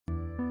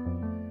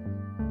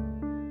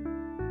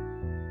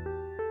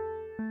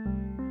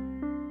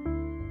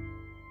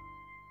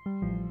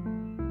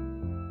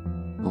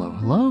Hello,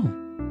 hello!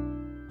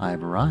 I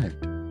have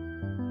arrived.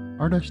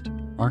 Artist,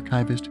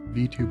 archivist,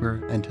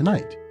 VTuber, and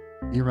tonight,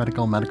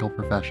 theoretical medical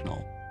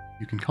professional.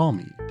 You can call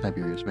me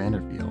Tiberius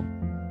Vanderfield.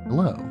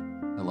 Hello,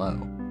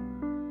 hello.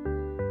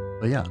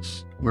 But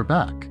yes, we're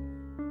back.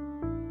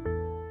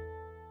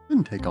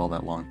 Didn't take all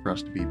that long for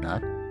us to be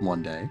back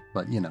one day,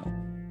 but you know.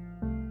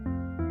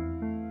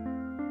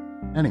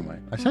 Anyway,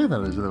 I say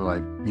that as though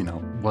I,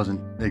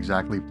 wasn't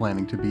exactly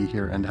planning to be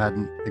here and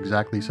hadn't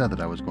exactly said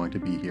that I was going to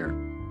be here.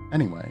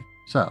 Anyway,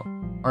 so,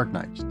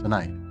 Arknights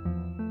tonight.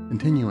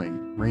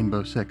 Continuing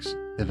Rainbow Six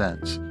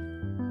events.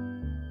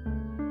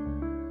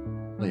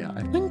 But yeah,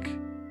 I think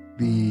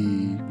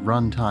the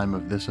runtime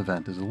of this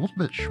event is a little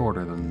bit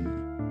shorter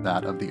than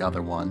that of the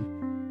other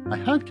one. I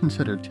had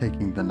considered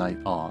taking the night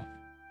off,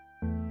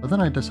 but then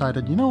I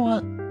decided, you know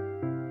what?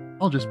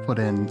 I'll just put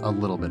in a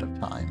little bit of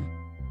time.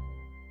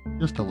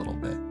 Just a little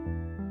bit.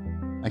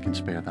 I can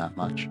spare that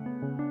much.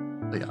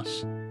 But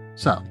yes.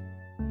 So,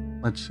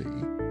 let's see.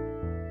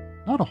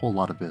 Not a whole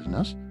lot of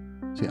business.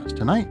 So yes,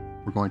 tonight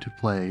we're going to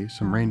play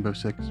some Rainbow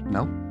Six...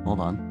 Nope, hold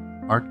on.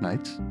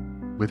 Arknights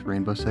with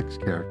Rainbow Six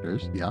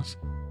characters, yes.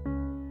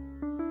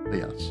 But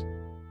yes.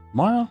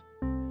 Tomorrow,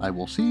 I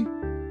will see.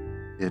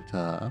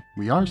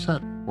 We are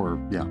set for...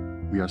 Yeah,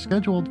 we are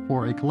scheduled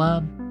for a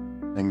collab.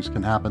 Things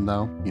can happen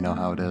though. You know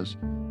how it is.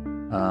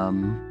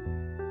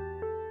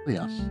 But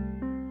yes.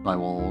 I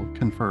will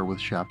confer with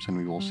Sheps and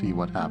we will see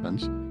what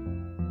happens.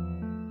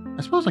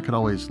 I suppose I could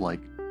always,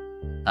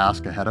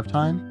 ask ahead of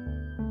time.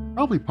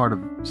 Probably part of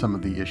some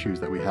of the issues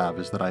that we have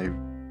is that I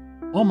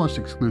almost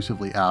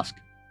exclusively ask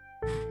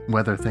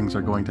whether things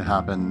are going to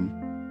happen,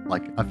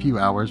 a few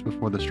hours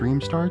before the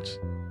stream starts,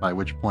 by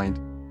which point,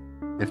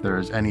 if there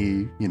is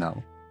any,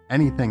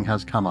 anything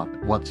has come up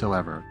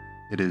whatsoever,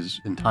 it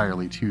is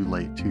entirely too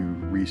late to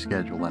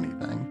reschedule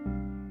anything.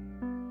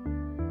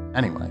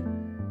 Anyway,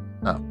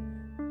 but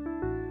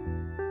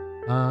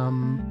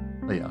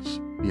yes,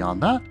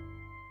 beyond that,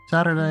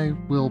 Saturday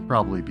will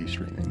probably be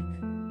streaming.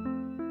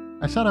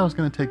 I said I was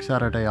going to take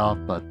Saturday off,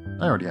 but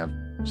I already have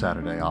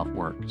Saturday off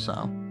work,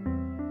 so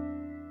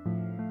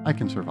I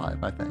can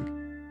survive, I think.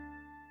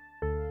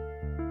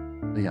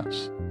 But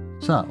yes,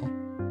 so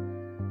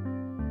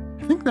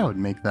I think that would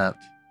make that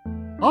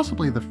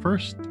possibly the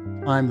first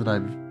time that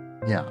I've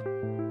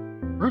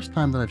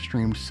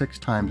streamed 6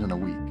 times in a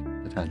week,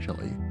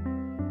 potentially.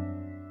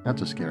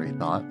 That's a scary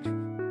thought.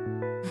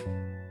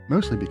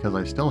 Mostly because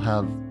I still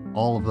have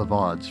all of the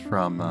VODs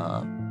from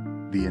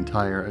the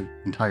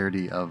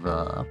entirety of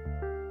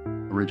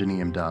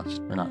Originium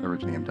Dust. Or not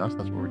Originium Dust,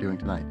 that's what we're doing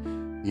tonight.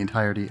 The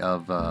entirety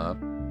of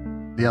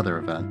the other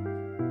event.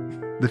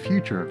 The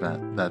future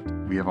event that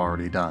we have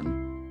already done.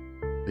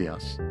 But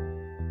yes.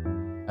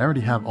 I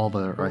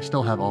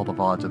still have all the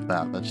VODs of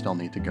that still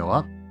need to go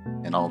up,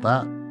 and all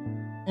that.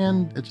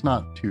 And it's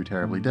not too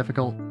terribly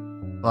difficult,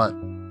 but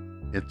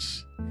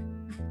it's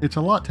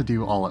a lot to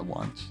do all at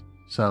once.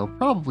 So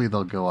probably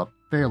they'll go up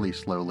fairly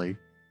slowly.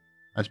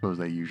 I suppose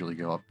they usually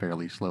go up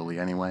fairly slowly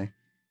anyway.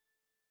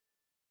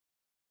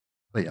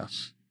 But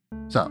yes.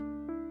 So,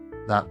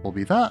 that will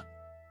be that.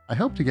 I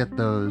hope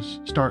to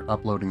start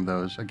uploading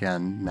those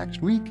again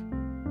next week.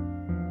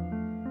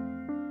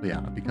 But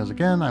yeah, because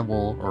again, I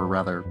will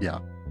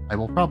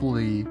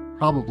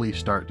probably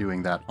start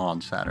doing that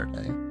on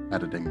Saturday.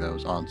 Editing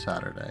those on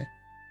Saturday.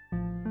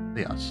 But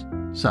yes.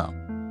 So,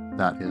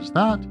 that is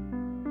that.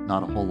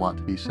 Not a whole lot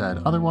to be said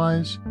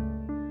otherwise.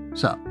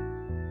 So,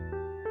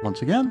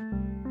 once again,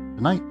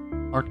 tonight,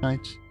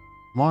 Arknights.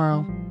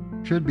 Tomorrow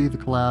should be the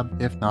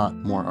collab, if not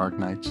more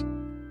Arknights.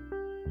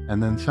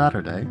 And then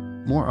Saturday,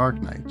 more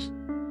Arknights.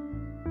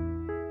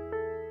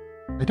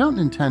 I don't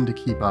intend to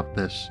keep up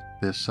this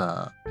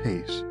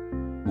pace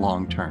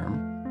long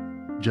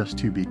term, just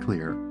to be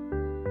clear.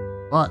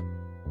 But,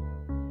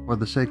 for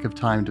the sake of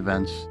timed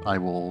events, I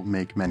will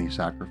make many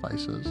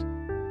sacrifices,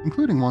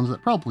 including ones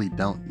that probably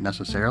don't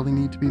necessarily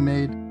need to be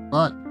made,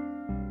 but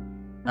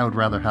I would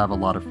rather have a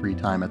lot of free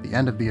time at the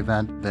end of the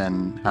event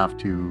than have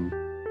to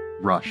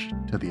rush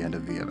to the end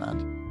of the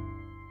event.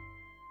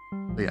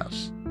 But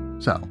yes,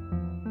 so,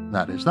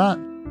 that is that.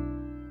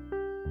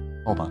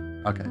 Hold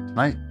on. Okay,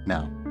 tonight,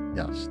 now.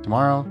 Yes,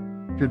 tomorrow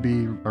should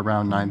be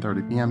around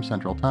 9:30 p.m.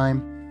 Central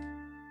Time.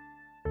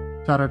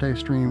 Saturday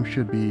stream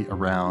should be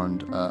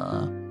around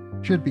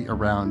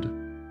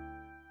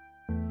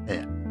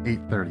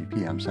 8:30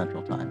 p.m.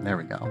 Central Time. There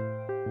we go.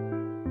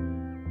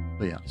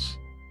 But yes.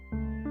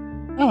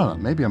 I don't know,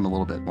 maybe I'm a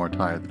little bit more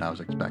tired than I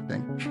was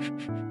expecting.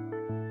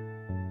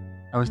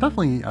 I am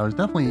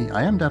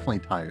definitely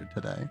tired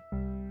today.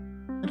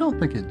 I don't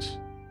think it's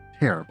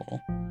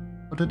terrible,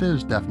 but it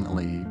is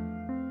definitely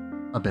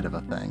a bit of a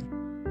thing.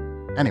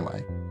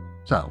 Anyway,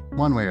 so,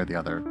 one way or the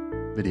other,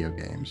 video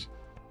games.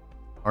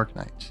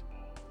 Arknights.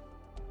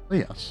 But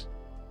yes,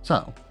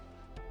 so,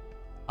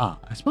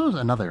 I suppose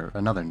another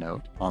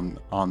note on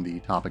the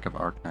topic of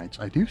Arknights,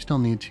 I do still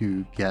need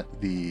to get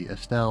the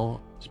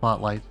Estelle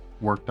spotlight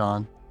worked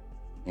on,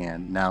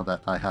 and now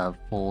that I have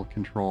full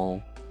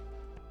control,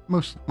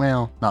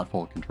 not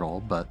full control,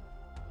 but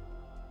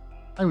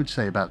I would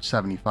say about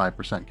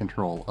 75%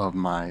 control of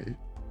my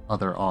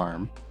other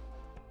arm.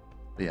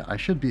 But yeah, I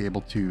should be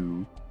able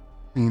to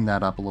clean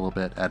that up a little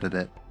bit, edit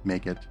it,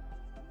 make it,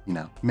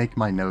 make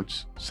my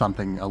notes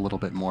something a little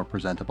bit more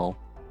presentable.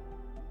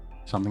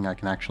 Something I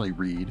can actually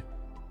read.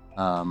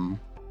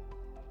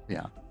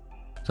 Yeah.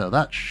 So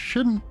that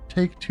shouldn't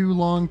take too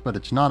long, but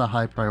it's not a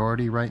high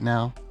priority right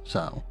now,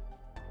 so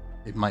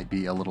it might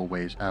be a little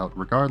ways out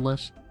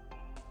regardless.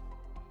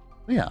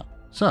 But yeah,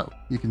 so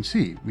you can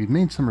see we've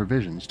made some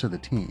revisions to the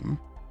team.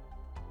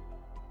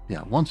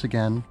 Yeah, once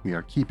again, we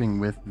are keeping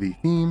with the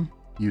theme,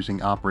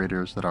 using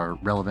operators that are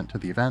relevant to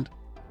the event.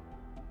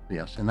 But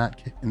yes,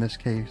 in this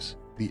case,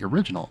 the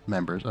original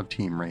members of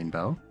Team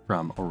Rainbow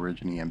from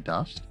Originium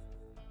Dust.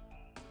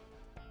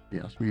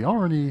 Yes, we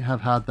already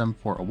have had them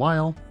for a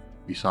while.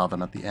 We saw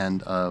them at the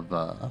end of,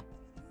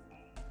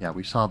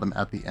 we saw them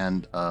at the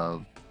end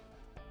of,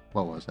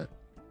 what was it?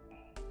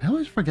 I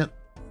always forget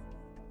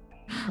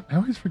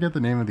the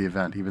name of the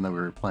event, even though we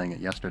were playing it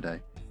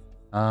yesterday.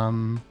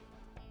 The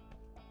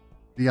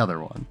other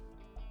one.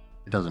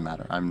 It doesn't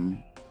matter.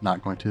 I'm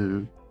not going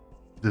to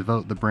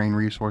devote the brain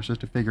resources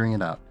to figuring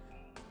it out.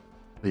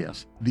 But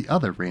yes, the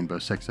other Rainbow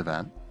Six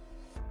event.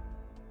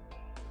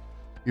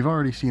 We've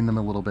already seen them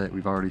a little bit.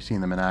 We've already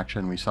seen them in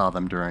action. We saw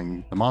them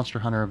during the Monster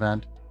Hunter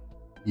event.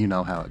 You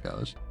know how it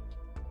goes.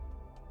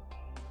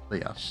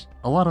 But yes,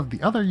 a lot of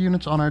the other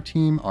units on our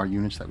team are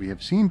units that we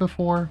have seen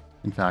before.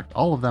 In fact,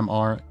 all of them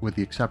are, with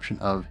the exception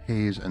of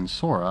Hayes and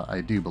Sora,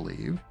 I do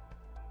believe.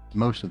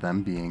 Most of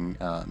them being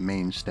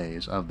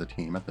mainstays of the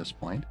team at this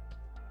point.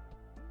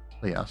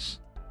 But yes,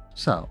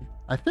 so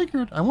I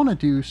figured I want to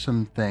do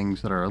some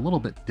things that are a little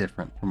bit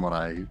different from what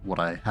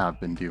I have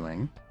been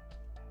doing.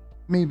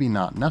 Maybe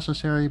not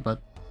necessary,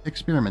 but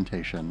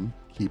experimentation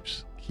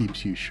keeps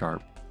you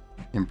sharp,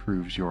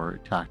 improves your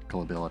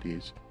tactical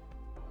abilities.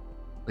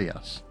 But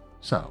yes,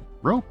 so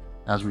Rope,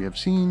 as we have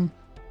seen,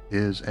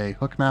 is a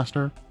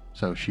hookmaster,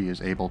 so she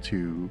is able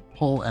to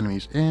pull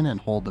enemies in and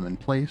hold them in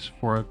place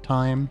for a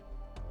time.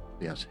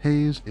 Yes,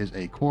 Hayes is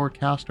a core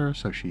caster,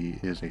 so she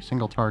is a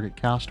single target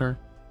caster.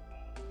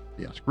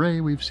 Yes, Gray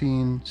we've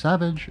seen.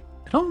 Savage,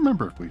 I don't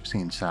remember if we've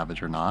seen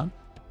Savage or not.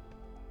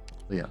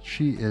 But yes,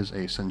 she is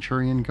a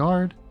Centurion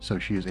guard, so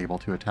she is able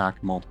to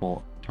attack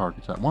multiple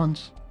targets at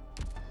once.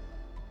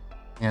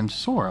 And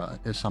Sora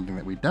is something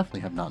that we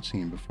definitely have not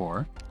seen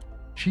before.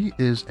 She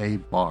is a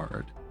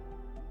bard.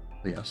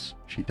 But yes,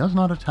 she does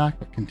not attack,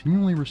 but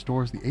continually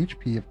restores the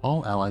HP of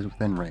all allies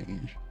within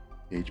range.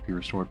 The HP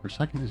restored per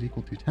second is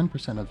equal to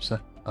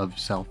 10% of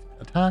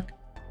self-attack.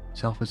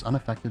 Self is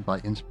unaffected by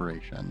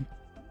inspiration.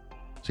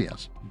 So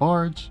yes,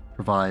 bards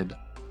provide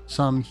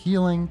some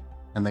healing,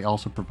 and they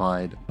also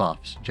provide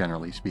buffs,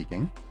 generally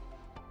speaking.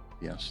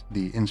 Yes,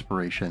 the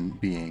inspiration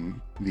being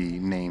the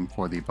name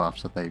for the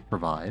buffs that they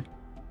provide.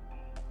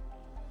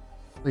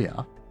 But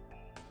yeah,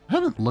 I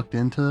haven't looked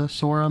into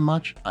Sora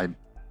much. I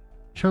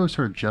chose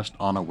her just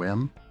on a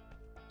whim,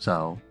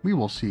 so we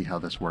will see how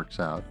this works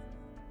out.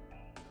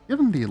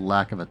 Given the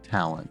lack of a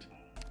talent,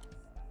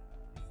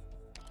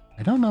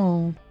 I don't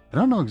know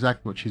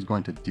exactly what she's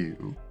going to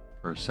do,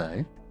 per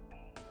se,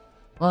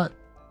 but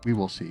we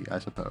will see, I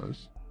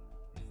suppose.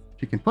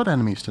 She can put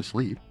enemies to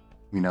sleep,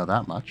 we know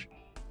that much.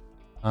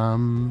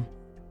 So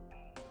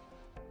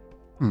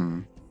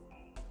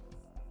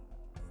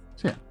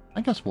yeah,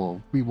 I guess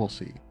we will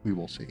see.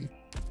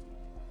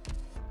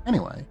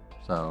 Anyway,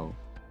 so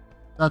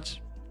that's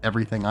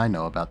everything I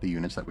know about the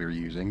units that we were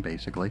using,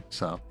 basically,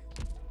 so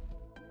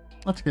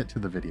let's get to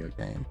the video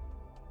game.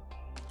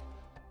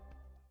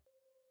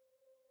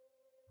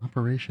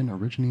 Operation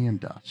Originium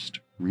Dust,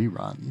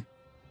 rerun.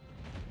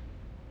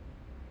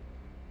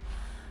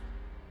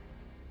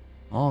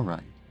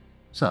 Alright,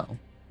 so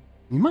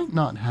we might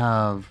not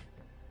have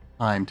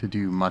time to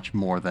do much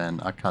more than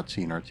a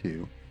cutscene or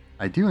two.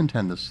 I do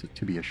intend this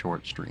to be a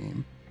short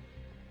stream.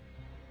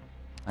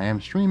 I am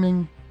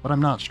streaming, but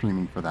I'm not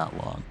streaming for that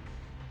long.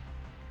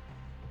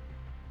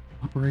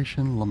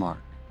 Operation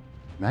Lamarck.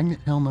 Magnet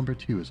Hill No.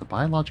 2 is a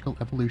biological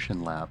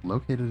evolution lab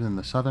located in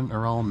the southern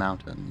Ural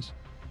Mountains.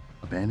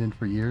 Abandoned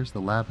for years, the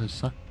lab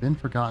has been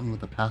forgotten with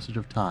the passage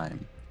of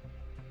time.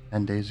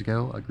 10 days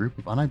ago, a group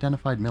of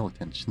unidentified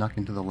militants snuck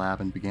into the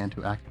lab and began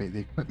to activate the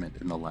equipment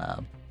in the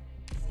lab.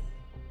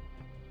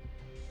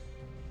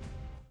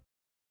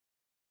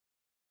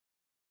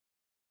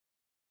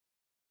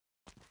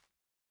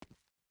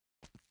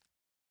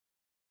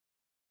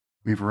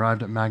 We've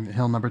arrived at Magnet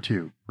Hill No.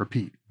 2.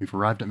 Repeat, we've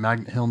arrived at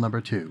Magnet Hill No.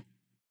 2.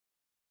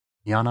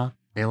 Yana,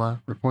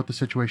 Ayla, report the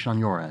situation on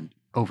your end.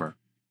 Over.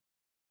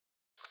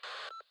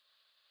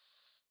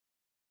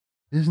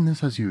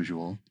 Business as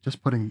usual,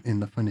 just putting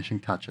in the finishing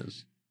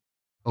touches.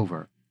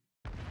 Over.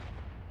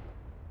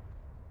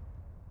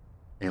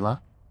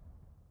 Ayla?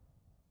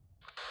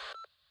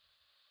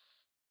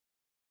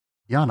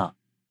 Yana,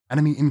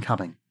 enemy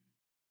incoming.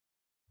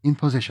 In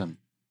position.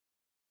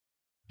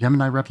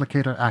 Gemini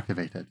replicator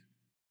activated.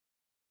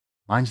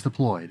 Mines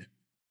deployed.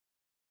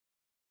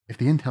 If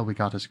the intel we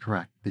got is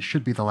correct, this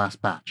should be the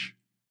last batch.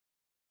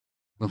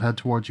 We'll head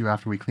towards you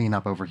after we clean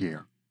up over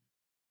here.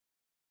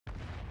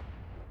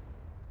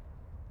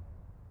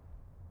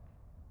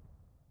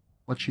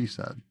 what she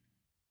said.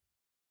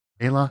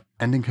 Ayla,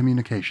 ending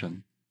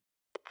communication.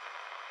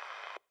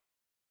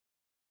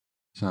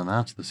 So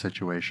that's the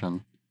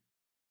situation.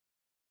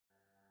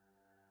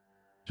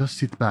 Just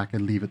sit back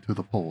and leave it to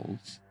the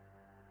Poles.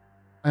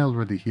 I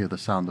already hear the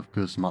sound of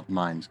Guzmat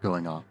mines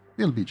going off.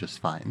 They'll be just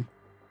fine.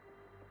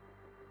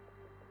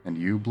 And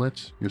you,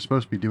 Blitz, you're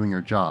supposed to be doing your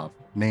job,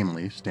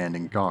 namely,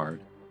 standing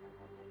guard.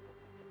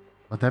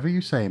 Whatever you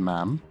say,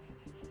 ma'am.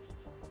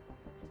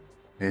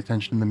 Pay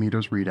attention to the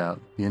meter's readout.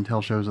 The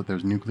intel shows that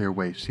there's nuclear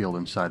waste sealed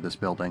inside this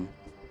building.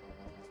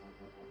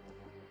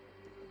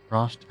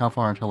 Frost, how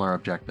far until our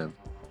objective?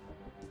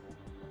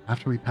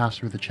 After we pass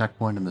through the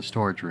checkpoint in the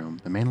storage room,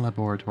 the main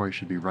laboratory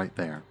should be right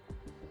there.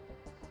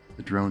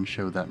 The drones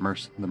show that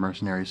the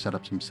mercenaries set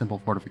up some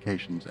simple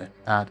fortifications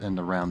at and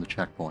around the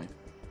checkpoint.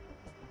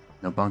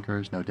 No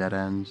bunkers, no dead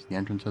ends, the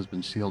entrance has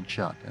been sealed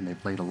shut, and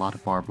they've laid a lot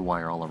of barbed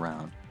wire all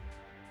around.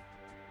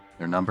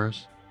 Their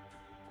numbers?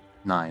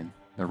 9.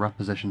 Their rough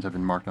positions have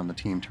been marked on the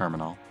team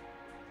terminal.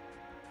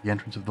 The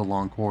entrance of the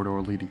long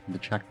corridor leading from the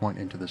checkpoint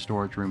into the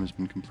storage room has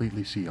been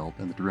completely sealed,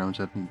 and the drones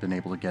haven't been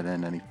able to get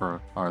in any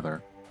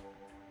farther.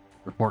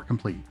 Report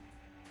complete.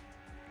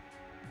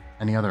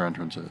 Any other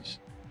entrances?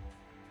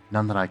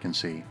 None that I can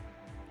see.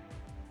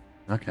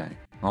 Okay,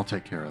 I'll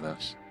take care of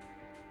this.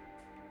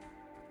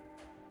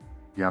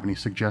 Do you have any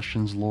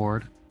suggestions,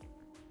 Lord?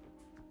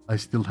 I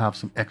still have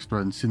some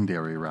extra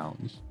incendiary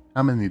rounds.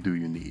 How many do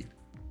you need?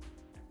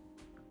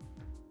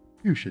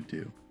 You should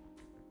do.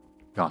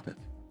 Got it.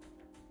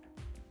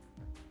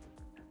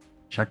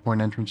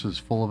 Checkpoint entrance is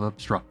full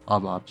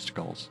of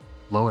obstacles.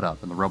 Blow it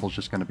up and the rebel's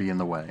just going to be in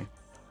the way.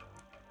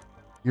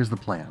 Here's the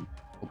plan.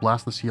 We'll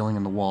blast the ceiling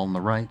and the wall on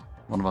the right.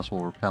 One of us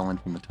will rappel in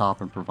from the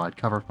top and provide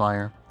cover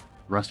fire.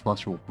 The rest of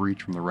us will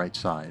breach from the right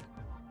side.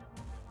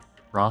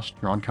 Frost,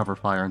 you're on cover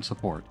fire and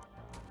support.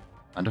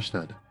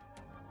 Understood.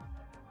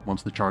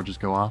 Once the charges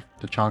go off,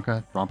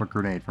 Tachanka, drop a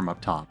grenade from up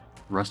top.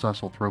 The rest of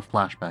us will throw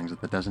flashbangs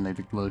at the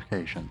designated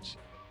locations.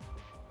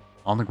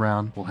 On the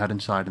ground, we'll head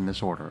inside in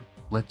this order.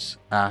 Blitz,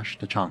 Ash,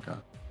 Tachanka.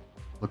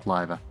 Look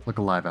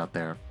alive out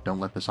there.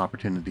 Don't let this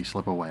opportunity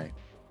slip away.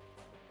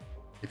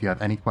 If you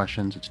have any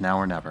questions, it's now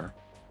or never.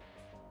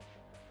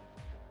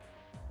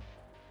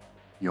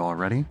 You all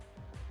ready?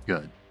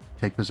 Good.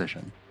 Take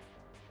position.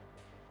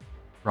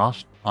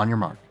 Frost, on your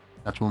mark.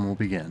 That's when we'll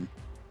begin.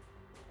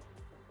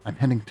 I'm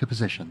heading to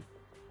position.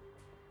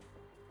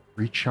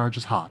 Breach charge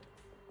is hot.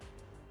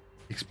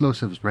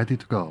 Explosives ready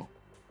to go.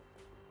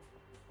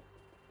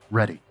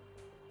 Ready.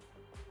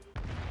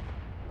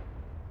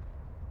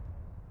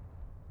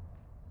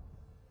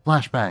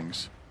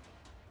 Flashbangs.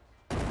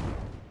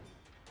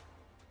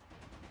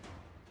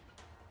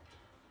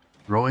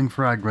 Throwing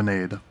frag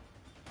grenade.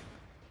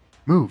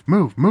 Move,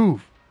 move,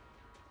 move!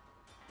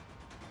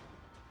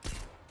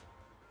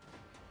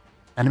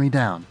 Enemy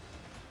down.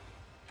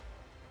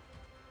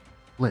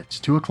 Blitz,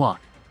 2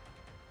 o'clock.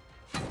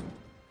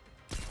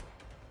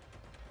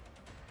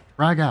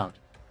 Frag out.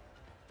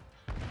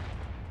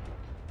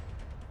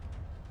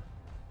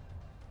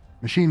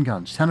 Machine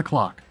guns, 10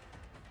 o'clock.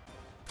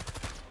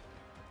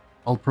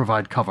 I'll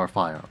provide cover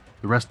fire.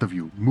 The rest of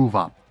you, move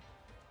up.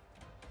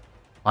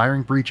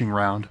 Firing breaching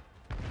round.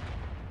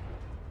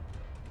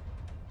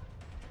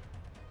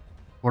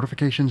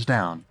 Fortifications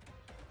down.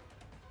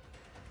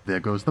 There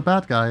goes the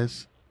bad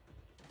guys.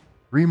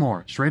 3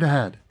 more, straight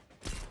ahead.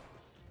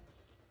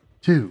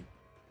 2.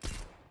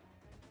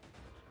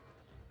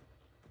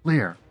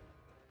 Clear.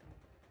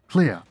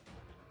 Clear.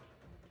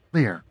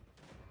 Clear.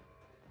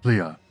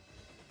 Clear.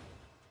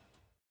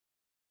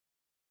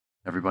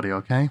 Everybody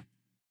okay?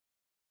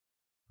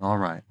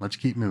 Alright, let's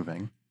keep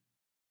moving.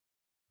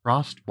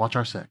 Frost, watch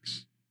our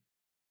 6.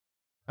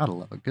 Gotta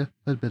love a good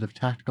bit of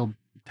tactical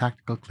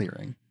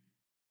clearing.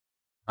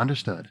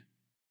 Understood.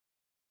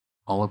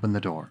 I'll open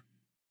the door.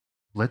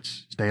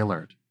 Blitz, stay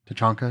alert.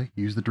 Tachanka,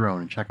 use the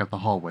drone and check out the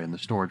hallway and the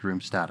storage room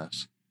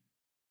status.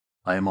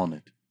 I am on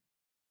it.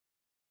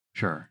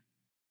 Sure.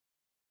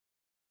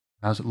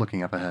 How's it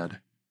looking up ahead?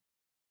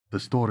 The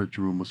storage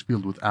room was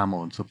filled with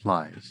ammo and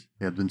supplies.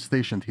 They had been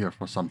stationed here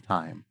for some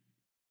time.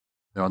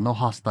 There are no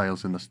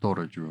hostiles in the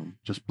storage room,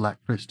 just black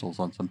crystals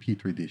on some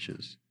petri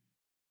dishes.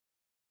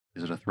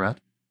 Is it a threat?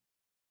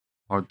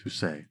 Hard to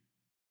say.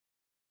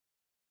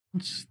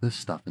 What's this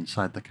stuff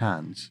inside the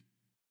cans?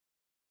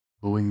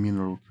 Glowing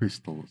mineral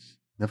crystals.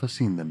 Never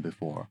seen them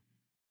before.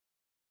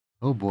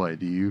 Oh boy,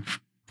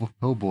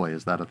 oh boy,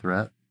 is that a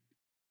threat?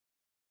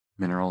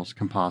 Minerals,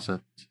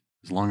 composites.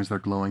 As long as they're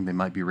glowing, they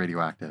might be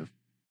radioactive.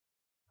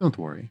 Don't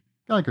worry,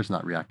 Geiger's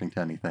not reacting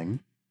to anything.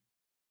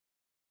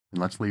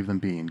 Then let's leave them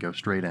be and go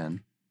straight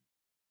in.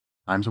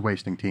 Time's a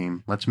wasting,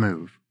 team. Let's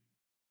move.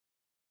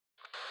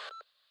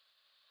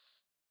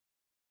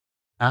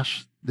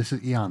 Ash, this is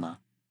Iana.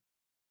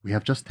 We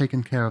have just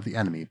taken care of the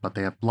enemy, but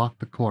they have blocked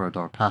the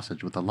corridor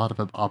passage with a lot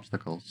of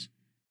obstacles.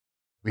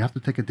 We have to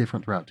take a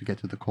different route to get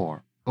to the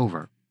core.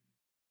 Over.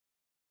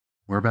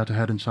 We're about to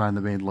head inside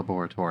the main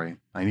laboratory.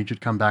 I need you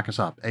to come back us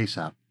up,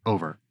 ASAP.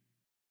 Over.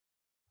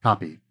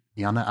 Copy.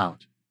 Iana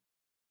out.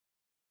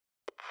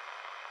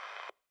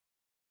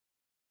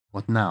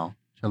 What now?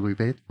 Shall we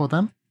wait for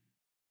them?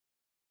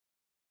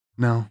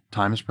 No,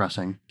 time is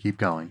pressing. Keep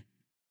going.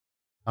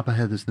 Up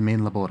ahead is the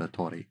main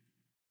laboratory.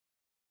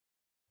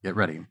 Get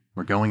ready.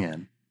 We're going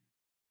in.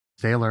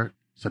 Stay alert.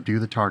 Subdue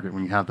the target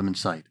when you have them in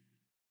sight.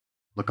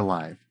 Look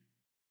alive.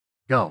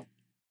 Go!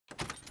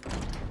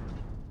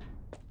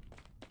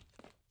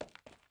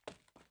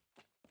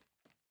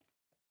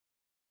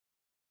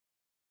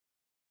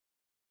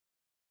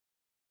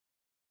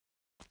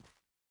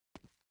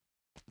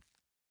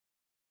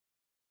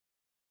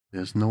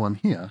 There's no one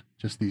here,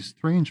 just these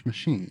strange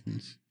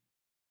machines.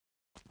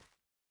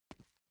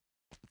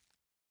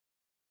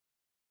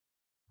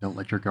 Don't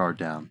let your guard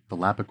down. The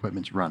lab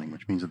equipment's running,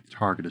 which means that the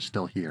target is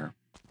still here.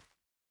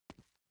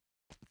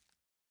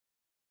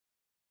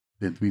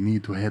 Then we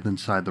need to head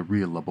inside the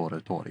real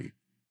laboratory.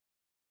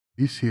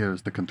 This here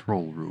is the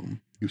control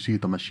room. You see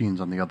the machines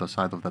on the other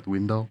side of that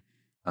window?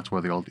 That's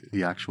where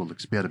the actual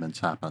experiments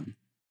happen.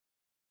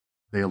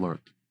 Stay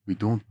alert. We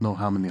don't know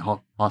how many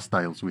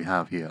hostiles we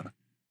have here.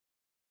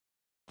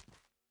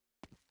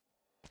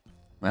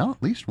 Well,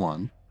 at least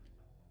one.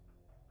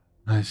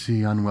 I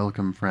see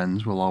unwelcome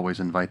friends will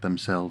always invite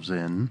themselves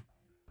in.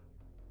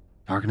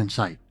 Target in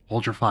sight.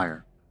 Hold your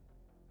fire.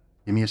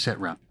 Give me a sit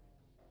rep.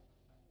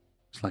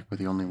 Looks like we're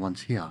the only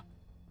ones here.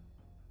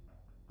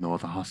 No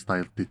other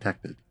hostiles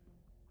detected.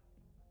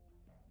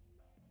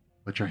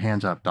 Put your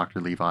hands up,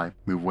 Dr. Levi.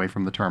 Move away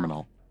from the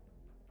terminal.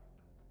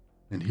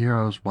 And here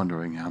I was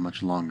wondering how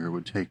much longer it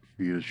would take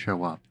for you to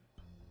show up.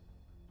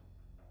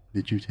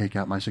 Did you take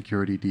out my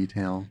security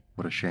detail?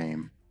 What a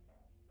shame.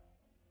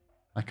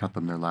 I cut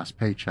them their last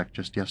paycheck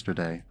just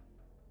yesterday.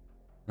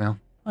 Well,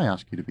 I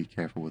ask you to be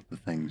careful with the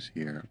things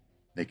here.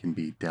 They can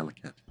be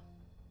delicate.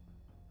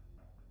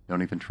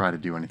 Don't even try to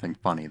do anything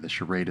funny. The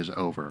charade is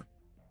over.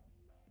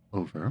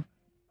 Over?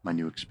 My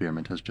new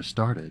experiment has just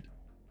started.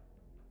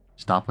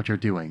 Stop what you're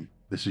doing.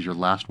 This is your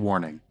last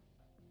warning.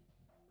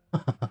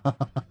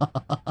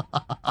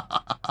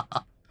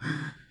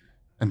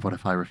 And what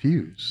if I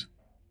refuse?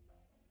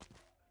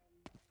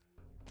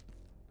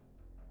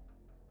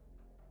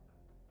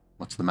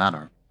 What's the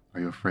matter? Are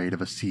you afraid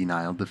of a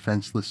senile,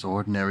 defenseless,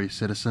 ordinary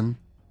citizen?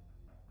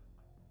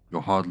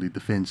 You're hardly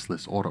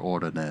defenseless or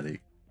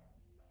ordinary.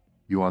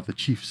 You are the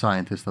chief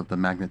scientist of the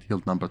Magnet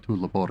Hill No. 2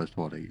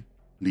 laboratory,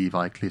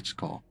 Levi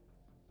Klitschko.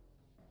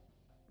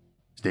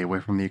 Stay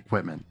away from the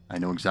equipment. I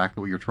know exactly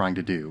what you're trying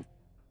to do.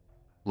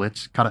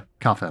 Blitz,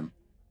 cuff him.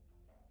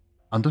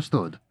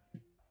 Understood.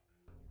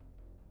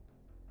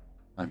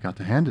 I've got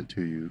to hand it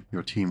to you.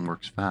 Your team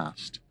works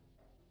fast.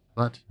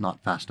 But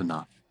not fast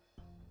enough.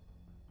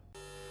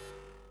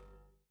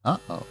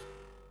 Uh-oh.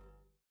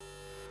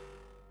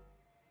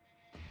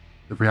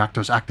 The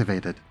reactor's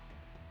activated.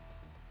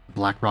 The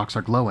black rocks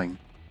are glowing.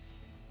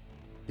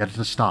 Get it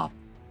to stop.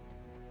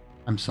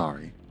 I'm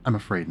sorry. I'm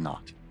afraid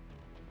not.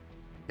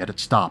 Get it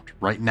stopped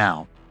right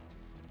now.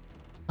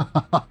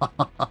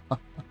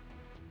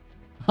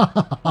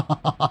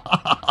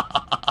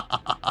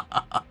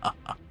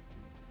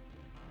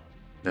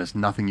 There's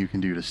nothing you can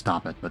do to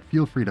stop it, but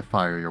feel free to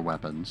fire your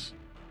weapons.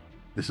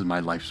 This is my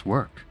life's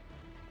work.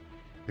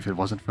 If it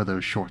wasn't for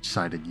those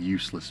short-sighted,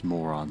 useless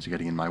morons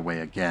getting in my way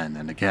again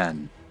and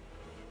again,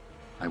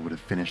 I would have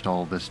finished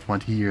all this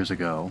 20 years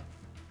ago.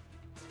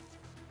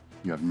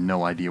 You have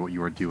no idea what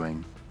you are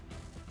doing.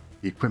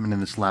 The equipment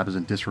in this lab is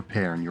in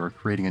disrepair, and you are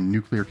creating a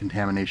nuclear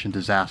contamination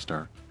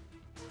disaster.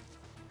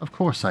 Of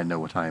course I know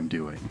what I am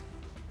doing.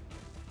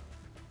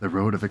 The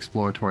road of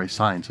exploratory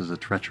science is a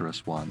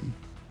treacherous one.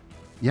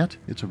 Yet,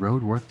 it's a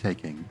road worth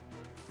taking.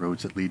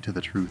 Roads that lead to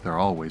the truth are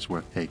always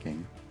worth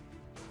taking.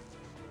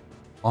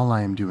 All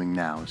I am doing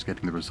now is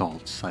getting the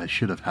results I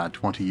should have had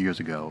 20 years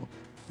ago.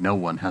 No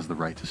one has the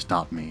right to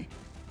stop me.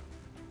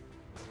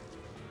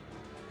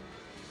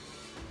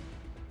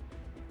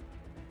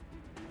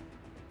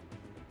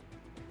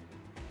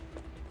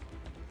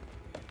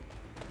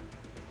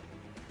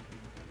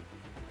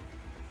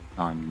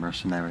 Darn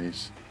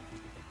mercenaries.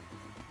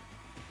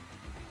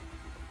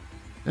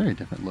 Very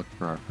different look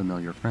for our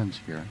familiar friends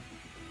here.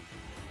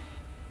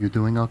 You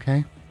doing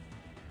okay?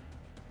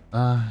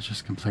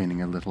 Just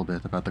complaining a little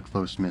bit about the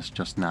close miss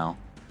just now.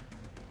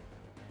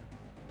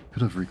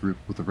 Could have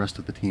regrouped with the rest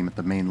of the team at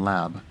the main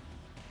lab.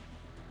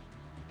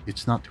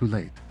 It's not too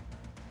late.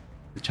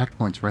 The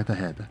checkpoint's right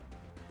ahead.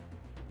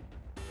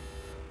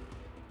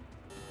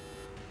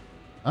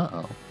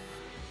 Uh-oh.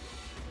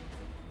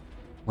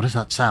 What is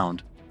that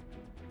sound?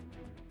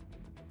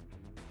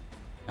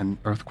 An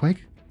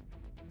earthquake?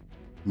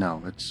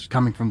 No, it's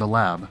coming from the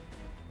lab.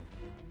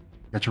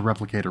 Get your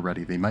replicator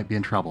ready. They might be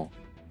in trouble.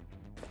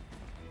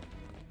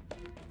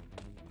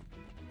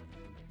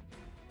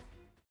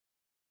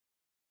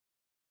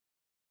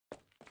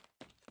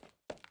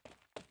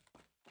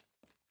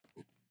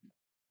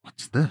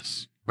 What's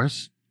this?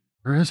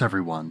 Where is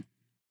everyone?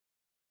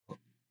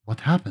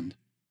 What happened?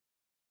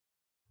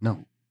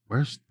 No,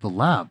 where's the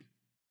lab?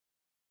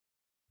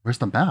 Where's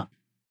the map?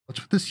 What's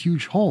with this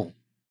huge hole?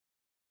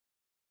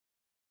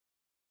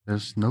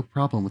 There's no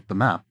problem with the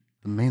map.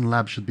 The main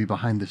lab should be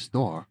behind this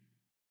door.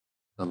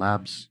 The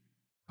lab's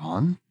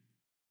gone?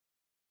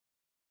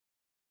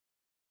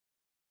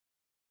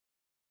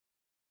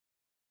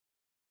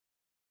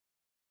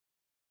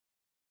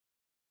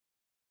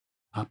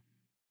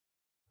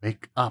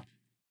 Wake up.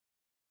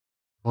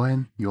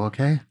 Cohen, you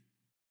okay?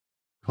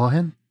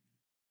 Cohen?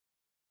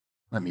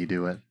 Let me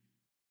do it.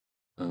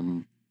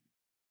 Well,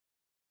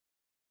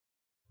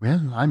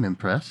 I'm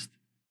impressed.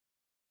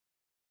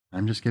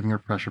 I'm just giving her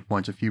pressure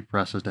points a few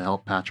presses to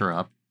help patch her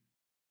up.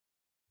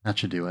 That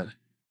should do it.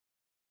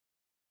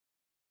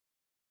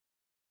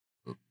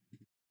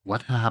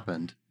 What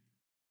happened?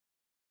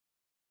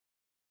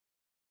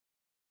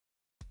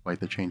 Quite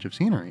the change of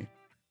scenery.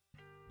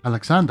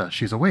 Alexander,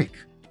 she's awake.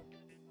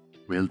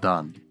 Well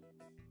done.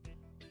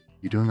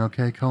 You doing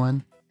okay,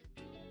 Cohen?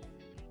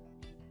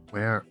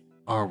 Where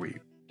are we?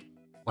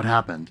 What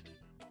happened?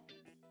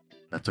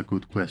 That's a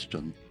good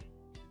question.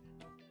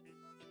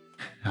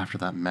 After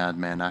that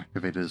madman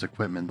activated his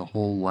equipment, the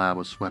whole lab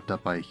was swept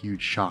up by a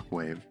huge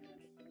shockwave.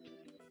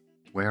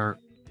 Where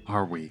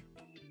are we?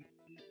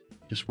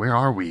 Just where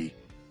are we?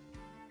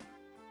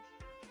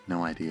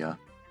 No idea.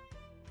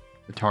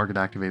 The target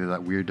activated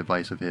that weird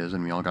device of his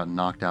and we all got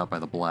knocked out by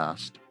the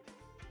blast.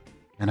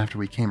 And after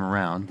we came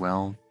around,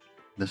 well,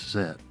 this is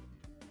it.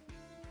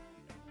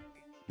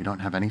 We don't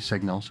have any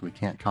signal, so we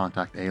can't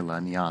contact Ayla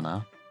and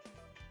Yana.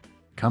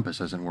 The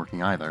compass isn't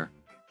working either.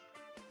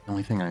 The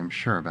only thing I'm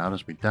sure about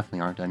is we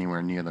definitely aren't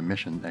anywhere near the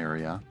mission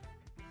area.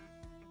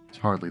 It's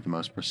hardly the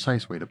most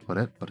precise way to put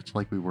it, but it's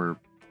like we were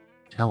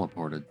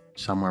teleported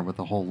somewhere with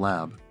the whole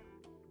lab.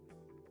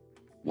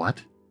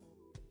 What?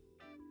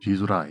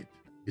 She's right.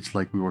 It's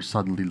like we were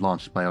suddenly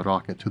launched by a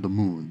rocket to the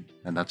moon,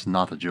 and that's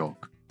not a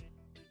joke.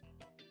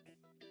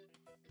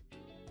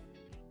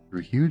 Through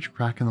a huge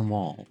crack in the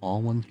wall,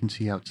 all one can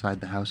see outside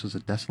the house is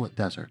a desolate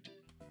desert,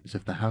 as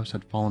if the house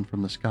had fallen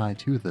from the sky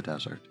to the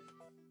desert.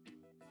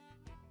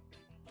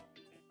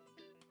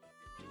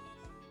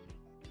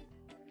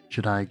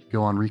 Should I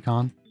go on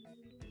recon?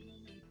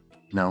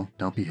 No,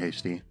 don't be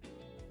hasty.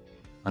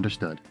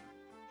 Understood.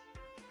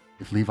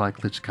 If Levi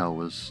Klitschko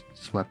was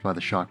swept by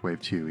the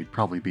shockwave too, he'd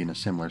probably be in a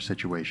similar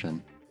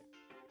situation.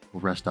 We'll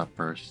rest up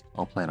first.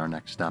 I'll plan our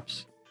next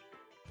steps.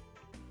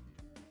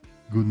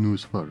 Good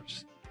news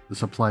first. The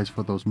supplies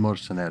for those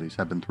mercenaries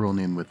have been thrown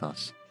in with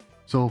us,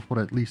 so for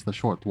at least a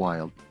short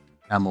while,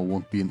 ammo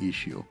won't be an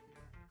issue.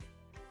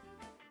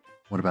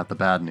 What about the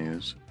bad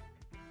news?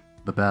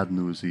 The bad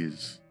news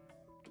is...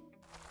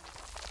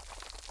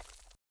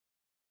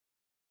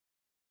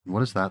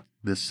 What is that?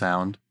 This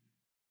sound?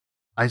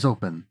 Eyes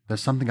open.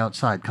 There's something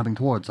outside coming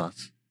towards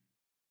us.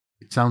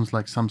 It sounds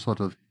like some sort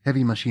of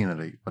heavy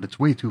machinery, but it's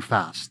way too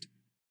fast.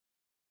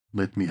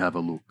 Let me have a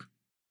look.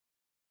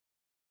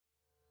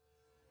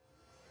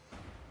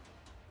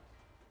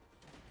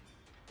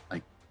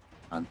 I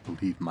can't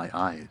believe my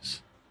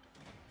eyes.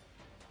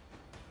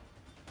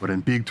 We're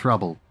in big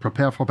trouble.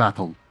 Prepare for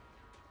battle.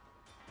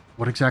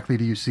 What exactly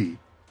do you see?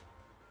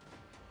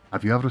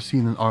 Have you ever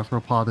seen an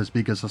arthropod as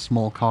big as a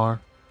small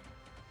car?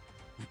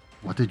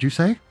 What did you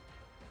say?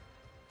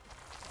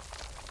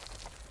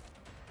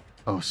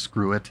 Oh,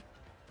 screw it.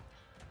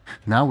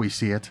 Now we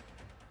see it.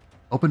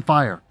 Open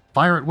fire.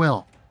 Fire at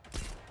will.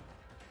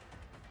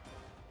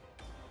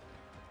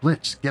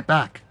 Blitz, get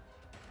back.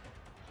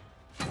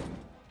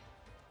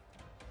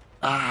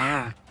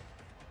 Ah!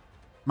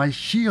 My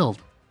shield!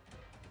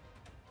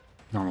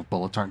 Normal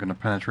bullets aren't going to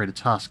penetrate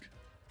its husk.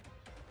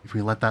 If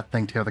we let that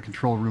thing tear the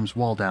control room's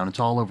wall down, it's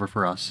all over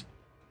for us.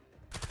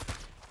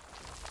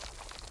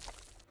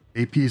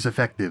 AP is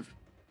effective,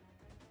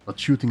 but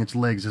shooting its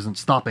legs isn't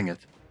stopping it.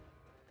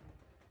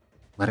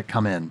 Let it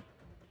come in.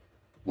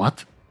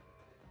 What?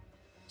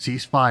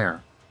 Cease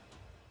fire.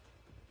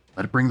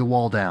 Let it bring the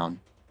wall down.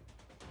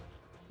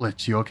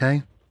 Blitz, you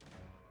okay?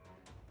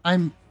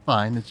 I'm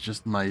fine, it's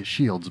just my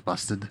shield's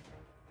busted.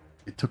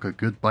 It took a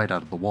good bite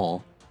out of the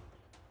wall.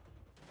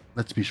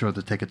 Let's be sure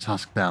to take its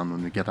husk down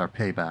when we get our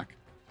payback.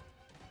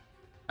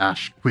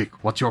 Ash,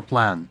 quick, what's your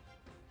plan?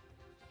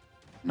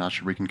 I'm not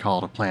sure we can call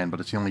it a plan, but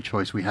it's the only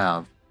choice we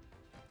have.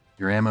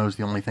 Your ammo is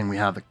the only thing we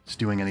have that's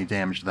doing any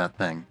damage to that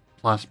thing.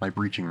 Plus my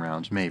breaching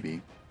rounds,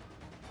 maybe.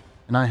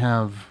 And I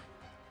have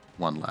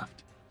one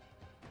left.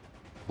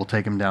 We'll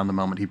take him down the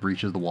moment he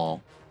breaches the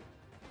wall.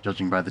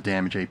 Judging by the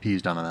damage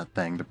AP's done on that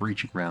thing, the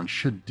breaching round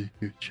should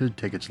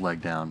take its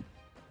leg down.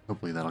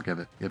 Hopefully that'll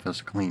give us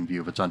a clean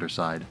view of its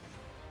underside.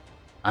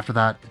 After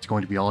that, it's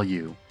going to be all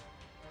you.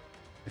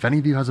 If any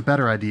of you has a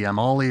better idea, I'm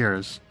all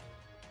ears.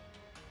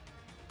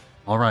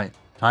 Alright,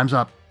 time's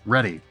up.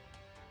 Ready.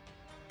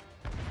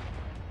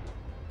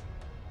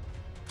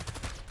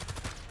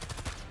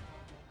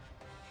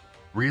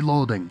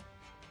 Reloading.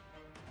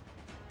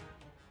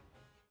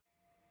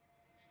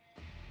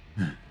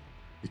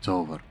 It's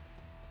over.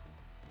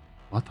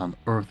 What on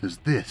earth is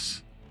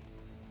this?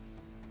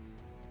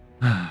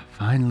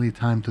 Finally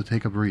time to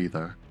take a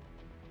breather.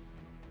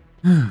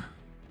 Man,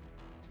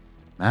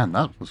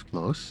 that was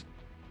close.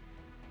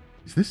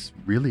 Is this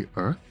really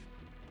Earth?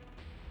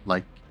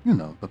 Like, you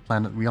know, the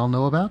planet we all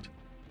know about?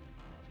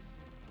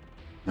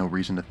 No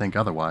reason to think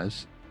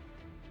otherwise.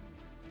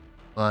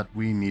 But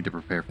we need to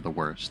prepare for the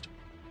worst.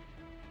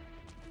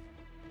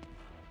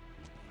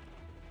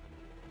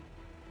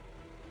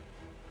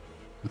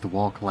 With the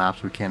wall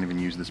collapsed, we can't even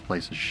use this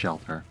place as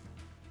shelter.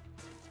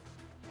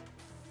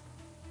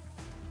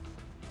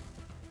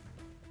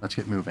 Let's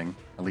get moving,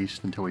 at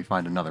least until we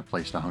find another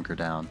place to hunker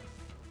down.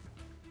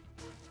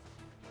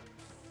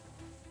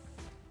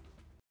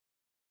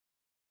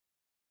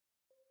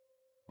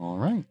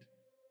 Alright.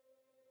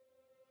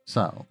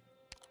 So,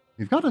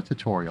 we've got a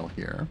tutorial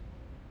here.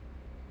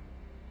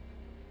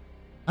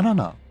 I don't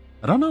know.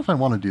 I don't know if I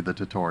want to do the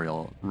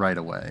tutorial right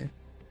away.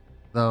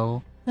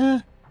 Though,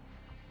 I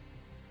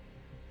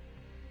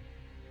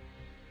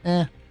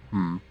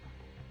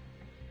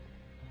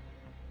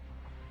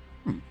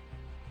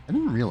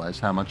didn't realize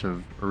how much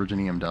of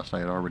Originium dust I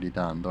had already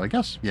done. Though I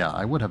guess, yeah,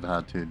 I would have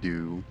had to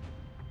do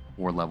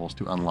 4 levels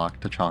to unlock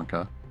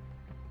Tachanka.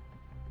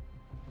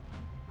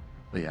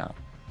 But yeah.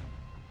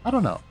 I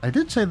don't know. I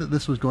did say that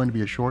this was going to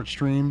be a short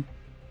stream.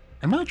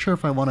 I'm not sure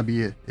if I want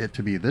it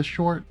to be this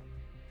short,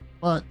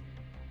 but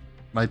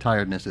my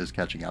tiredness is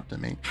catching up to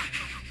me.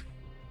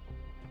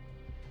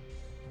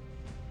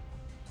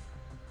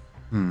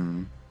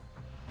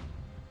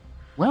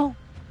 Well,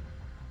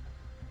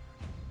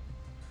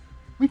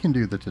 we can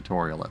do the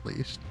tutorial at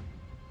least.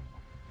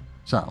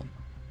 So,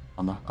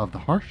 of the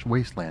harsh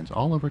wastelands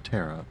all over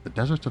Terra, the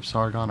deserts of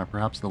Sargon are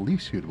perhaps the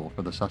least suitable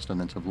for the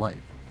sustenance of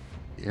life.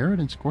 The arid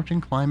and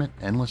scorching climate,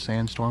 endless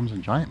sandstorms,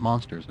 and giant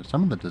monsters are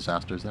some of the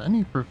disasters that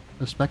any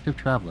prospective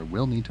traveler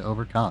will need to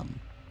overcome.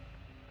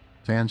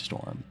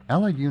 Sandstorm.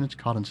 Allied units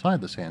caught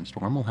inside the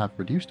sandstorm will have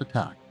reduced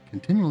attack,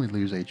 continually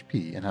lose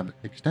HP, and have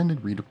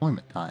extended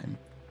redeployment time.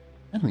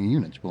 Enemy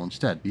units will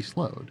instead be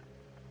slowed.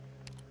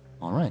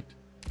 Alright.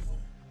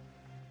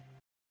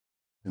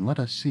 Then let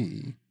us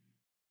see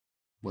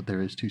what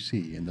there is to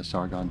see in the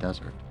Sargon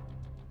Desert.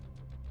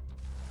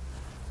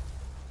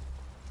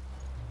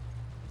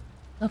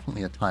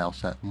 Definitely a tile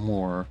set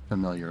more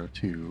familiar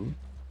to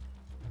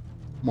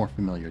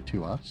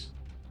us.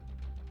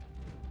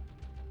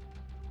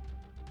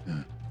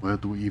 Where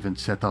do we even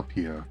set up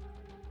here?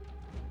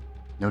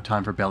 No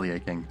time for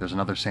bellyaching. There's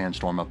another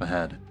sandstorm up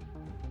ahead.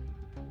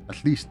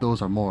 At least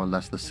those are more or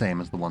less the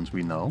same as the ones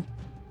we know,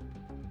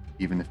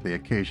 even if they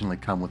occasionally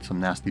come with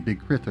some nasty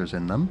big critters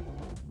in them.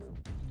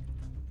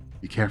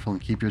 Be careful and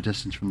keep your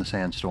distance from the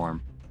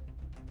sandstorm.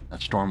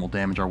 That storm will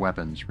damage our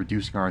weapons,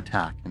 reducing our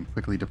attack and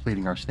quickly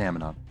depleting our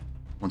stamina.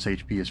 Once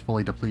HP is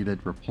fully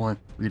depleted,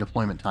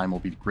 redeployment time will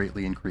be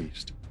greatly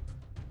increased.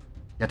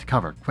 Get to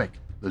cover, quick!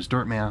 Those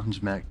dirt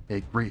mounds make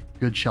a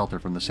good shelter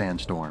from the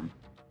sandstorm.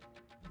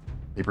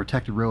 A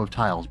protected row of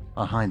tiles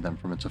behind them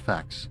from its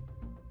effects.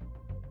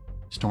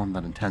 A storm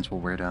that intense will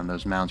wear down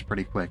those mounds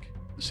pretty quick.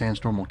 The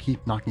sandstorm will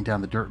keep knocking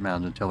down the dirt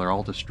mounds until they're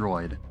all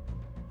destroyed.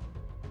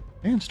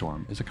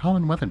 Sandstorm is a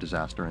common weather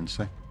disaster in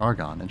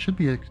Sargon and should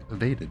be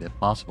evaded if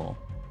possible.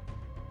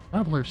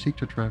 Travelers seek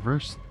to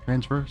traverse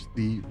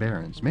the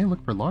barrens may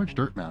look for large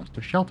dirt mounds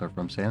to shelter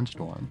from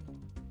sandstorm.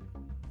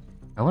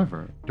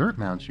 However, dirt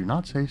mounds do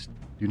not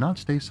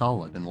stay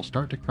solid and will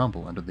start to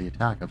crumble under the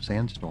attack of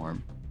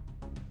sandstorm.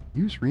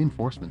 Use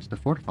reinforcements to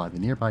fortify the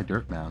nearby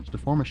dirt mounds to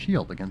form a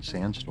shield against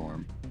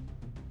sandstorm.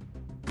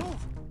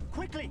 Move!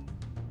 Quickly!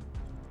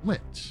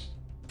 Blitz.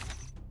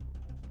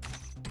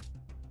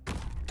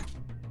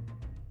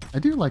 I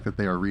do like that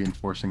they are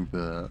reinforcing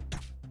the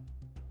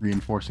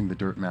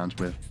dirt mounds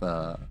with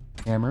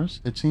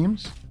hammers, it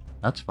seems.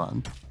 That's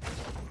fun.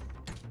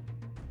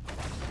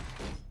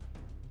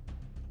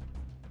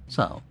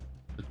 So,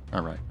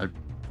 alright.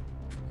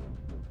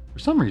 For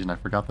some reason I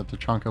forgot that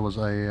Tachanka was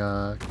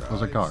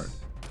a guard.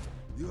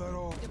 You are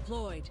all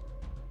deployed.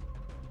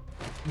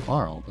 You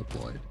are all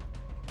deployed.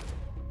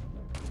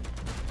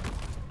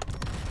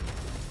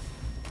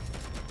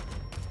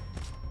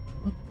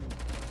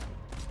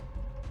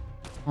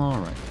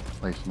 Alright,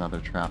 place another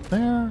trap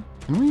there.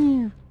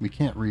 Can we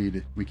can't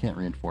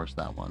reinforce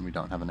that one. We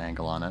don't have an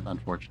angle on it,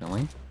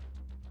 unfortunately.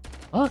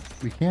 But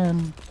we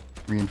can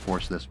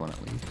reinforce this one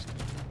at least.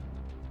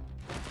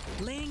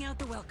 Laying out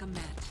the welcome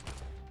mat.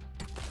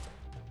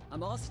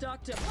 I'm all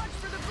stocked up. Punch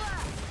for the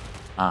blast!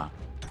 Ah,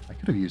 I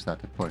could have used that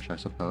to push, I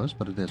suppose,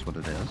 but it is what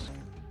it is.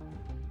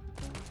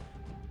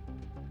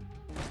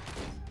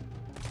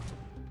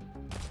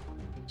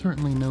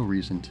 Certainly no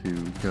reason to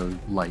go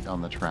light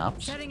on the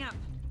traps. Setting up.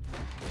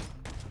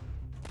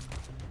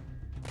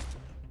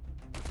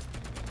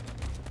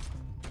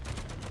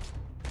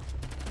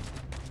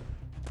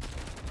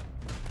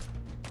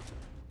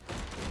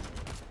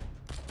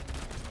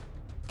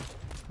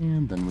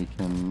 And then we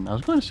can... I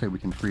was going to say we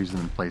can freeze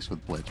them in place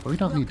with Blitz, but we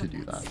don't need to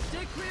do that.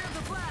 Stay clear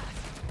of the blast!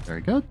 Very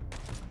good.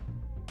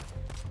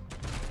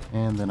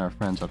 And then our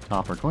friends up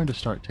top are going to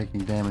start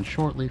taking damage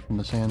shortly from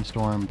the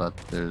sandstorm, but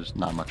there's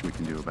not much we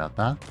can do about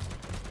that.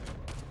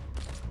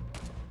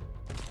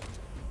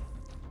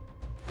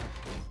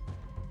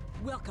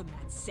 Welcome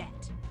mat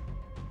set.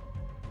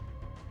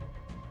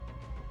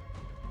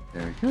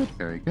 Very good,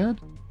 very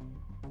good.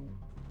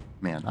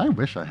 Man, I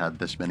wish I had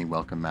this many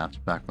welcome mats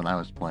back when I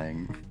was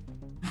playing...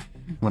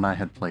 when I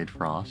had played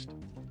Frost.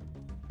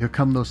 Here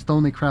come those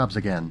stony crabs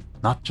again,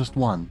 not just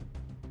one.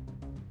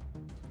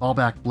 Fall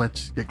back,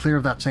 Blitz. Get clear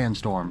of that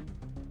sandstorm.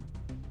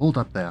 Hold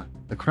up there.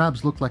 The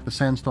crabs look like the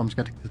sandstorm's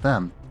getting to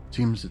them.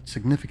 Seems it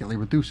significantly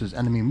reduces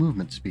enemy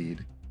movement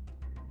speed.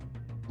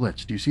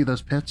 Blitz, do you see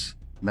those pits?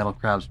 Metal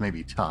crabs may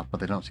be tough, but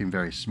they don't seem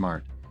very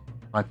smart.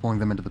 Try pulling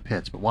them into the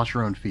pits, but watch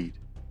your own feet.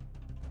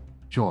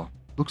 Sure,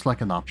 looks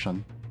like an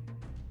option.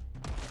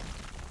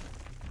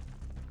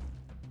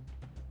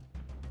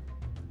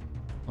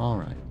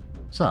 Alright,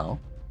 so...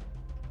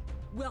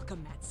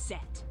 Welcome that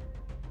set.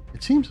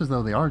 It seems as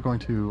though they are going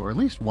to, or at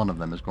least one of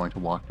them is going to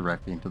walk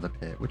directly into the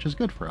pit, which is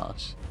good for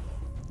us.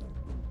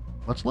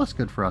 What's less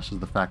good for us is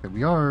the fact that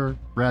we are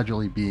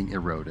gradually being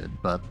eroded,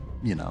 but,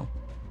 you know,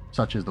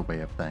 such is the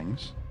way of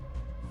things.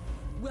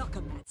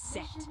 Welcome that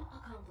set.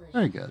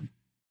 Very good.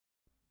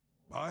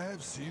 I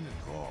have seen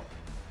it all.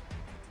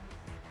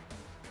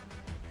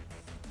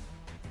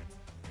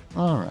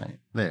 Alright,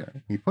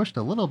 there. We pushed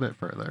a little bit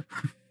further.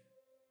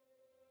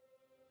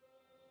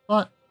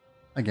 But,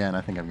 again,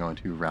 I think I'm going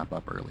to wrap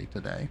up early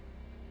today.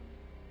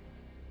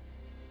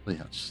 But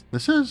yes,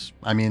 this is,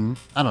 I mean,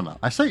 I don't know.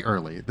 I say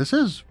early. This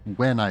is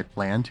when I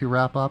plan to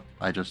wrap up.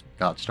 I just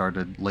got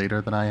started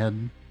later than I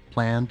had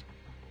planned,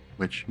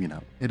 which, you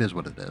know, it is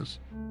what it is.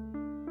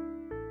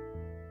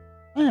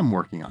 I am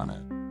working on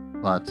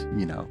it, but,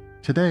 you know,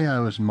 today I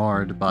was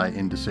marred by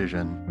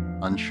indecision,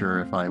 unsure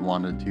if I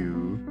wanted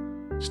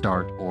to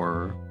start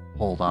or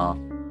hold off.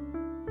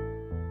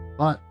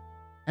 But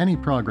any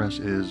progress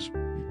is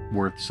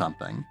worth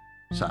something,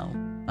 so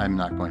I'm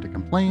not going to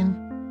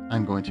complain.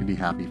 I'm going to be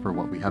happy for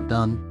what we have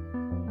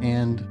done,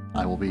 and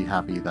I will be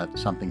happy that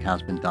something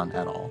has been done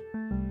at all.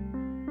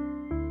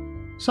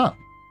 So,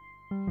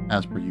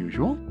 as per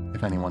usual,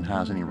 if anyone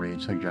has any raid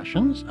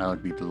suggestions, I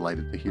would be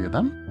delighted to hear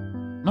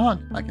them. If not,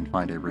 I can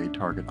find a raid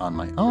target on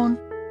my own,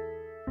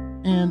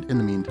 and in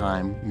the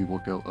meantime, we will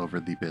go over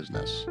the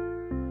business.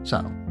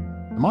 So,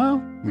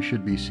 tomorrow, we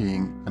should be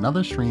seeing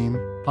another stream,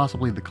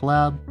 possibly the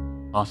collab,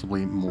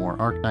 possibly more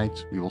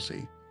Arknights, we will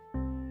see.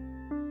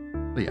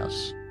 But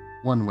yes,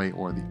 one way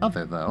or the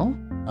other though,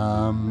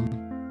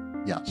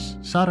 yes,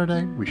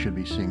 Saturday we should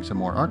be seeing some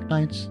more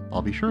Arknights.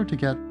 I'll be sure to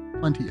get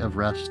plenty of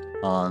rest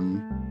on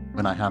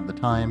when I have the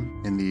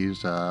time in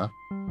these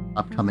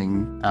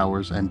upcoming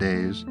hours and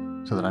days,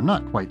 so that I'm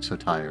not quite so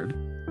tired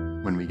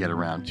when we get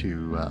around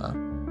to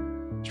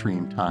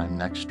stream time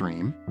next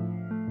stream.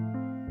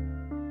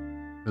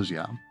 Because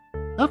yeah,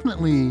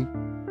 definitely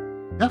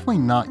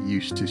not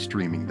used to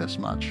streaming this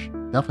much.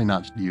 Definitely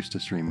not used to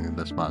streaming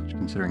this much,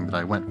 considering that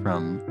I went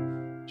from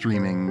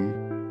streaming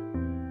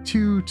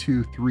 2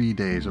 to 3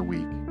 days a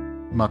week,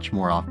 much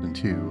more often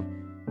to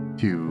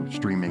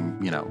streaming,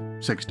 you know,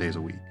 6 days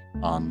a week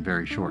on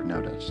very short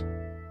notice.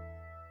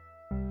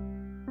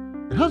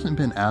 It hasn't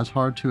been as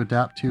hard to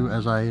adapt to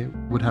as I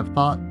would have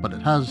thought, but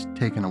it has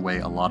taken away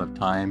a lot of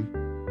time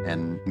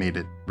and made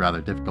it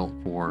rather difficult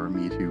for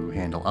me to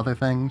handle other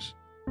things.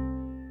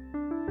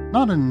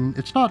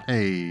 It's not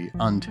a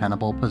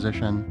untenable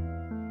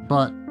position,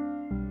 but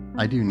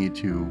I do need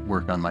to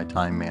work on my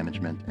time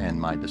management and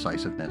my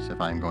decisiveness if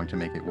I'm going to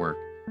make it work.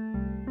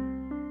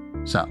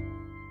 So,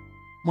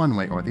 one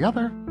way or the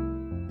other,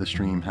 the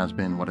stream has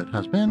been what it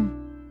has been,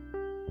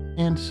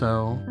 and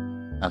so,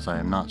 as I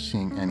am not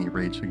seeing any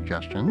raid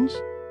suggestions,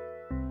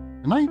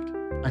 tonight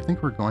I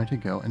think we're going to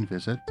go and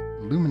visit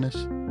Luminous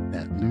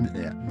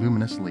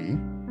Lee,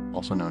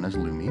 also known as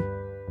Lumi.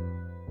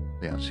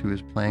 Yes, who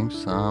is playing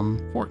some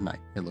Fortnite,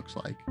 it looks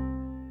like.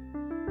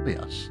 But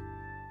yes,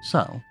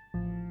 so,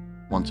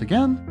 once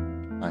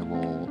again, I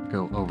will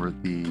go over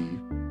the...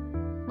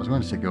 I was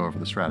going to say go over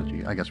the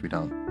strategy. I guess we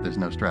don't. There's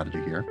no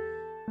strategy here.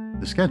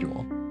 The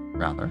schedule,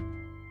 rather.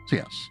 So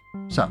yes,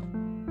 so,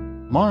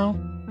 tomorrow,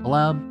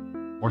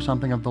 collab, or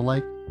something of the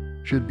like,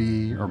 should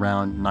be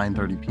around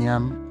 9:30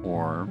 p.m.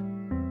 or,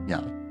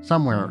 yeah,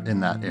 somewhere in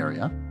that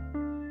area.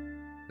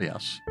 But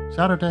yes,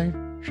 Saturday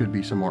should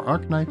be some more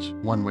Arknights,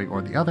 one way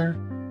or the other.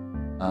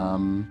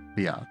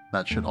 But yeah,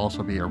 that should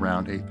also be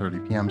around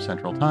 8:30 p.m.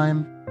 Central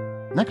Time.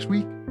 Next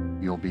week,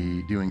 we'll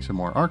be doing some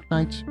more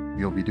Arknights.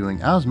 We'll be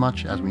doing as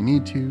much as we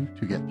need to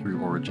get through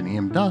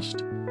Originium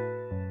Dust.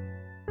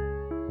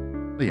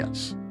 But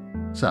yes,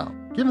 so,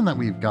 given that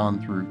we've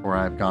gone through, or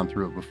I've gone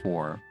through it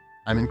before,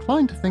 I'm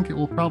inclined to think it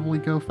will probably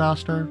go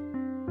faster,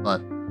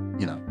 but,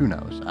 you know, who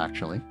knows,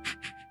 actually.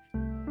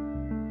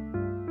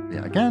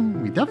 Yeah,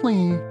 again, we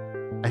definitely...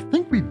 I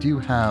think we do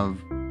have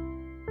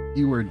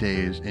fewer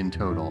days in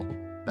total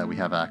that we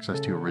have access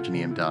to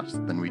Originium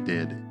Dust than we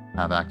did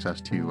have access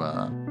to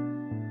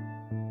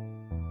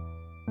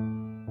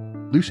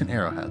Lucent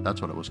Arrowhead,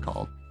 that's what it was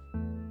called.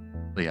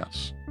 But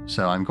yes,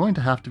 so I'm going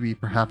to have to be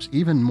perhaps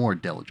even more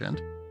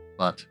diligent,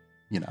 but,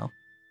 you know,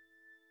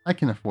 I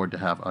can afford to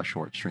have a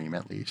short stream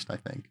at least, I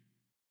think.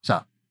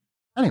 So,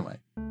 anyway,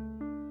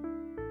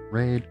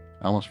 raid,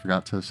 I almost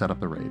forgot to set up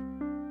the raid.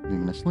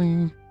 Luminous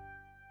Lee.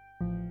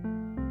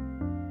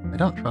 I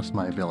don't trust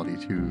my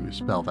ability to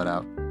spell that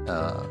out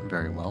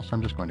very well, so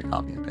I'm just going to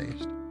copy and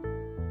paste.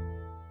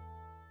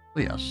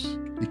 But yes,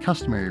 the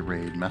customary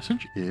raid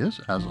message is,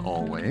 as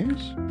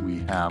always, we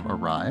have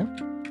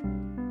arrived.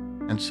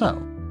 And so,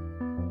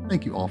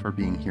 thank you all for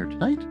being here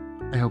tonight.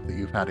 I hope that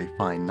you've had a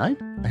fine night.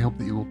 I hope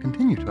that you will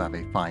continue to have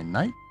a fine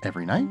night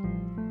every night.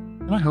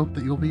 And I hope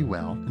that you'll be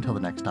well until the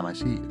next time I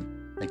see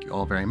you. Thank you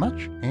all very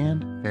much,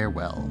 and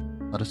farewell.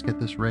 let us get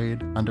this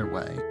raid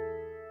underway.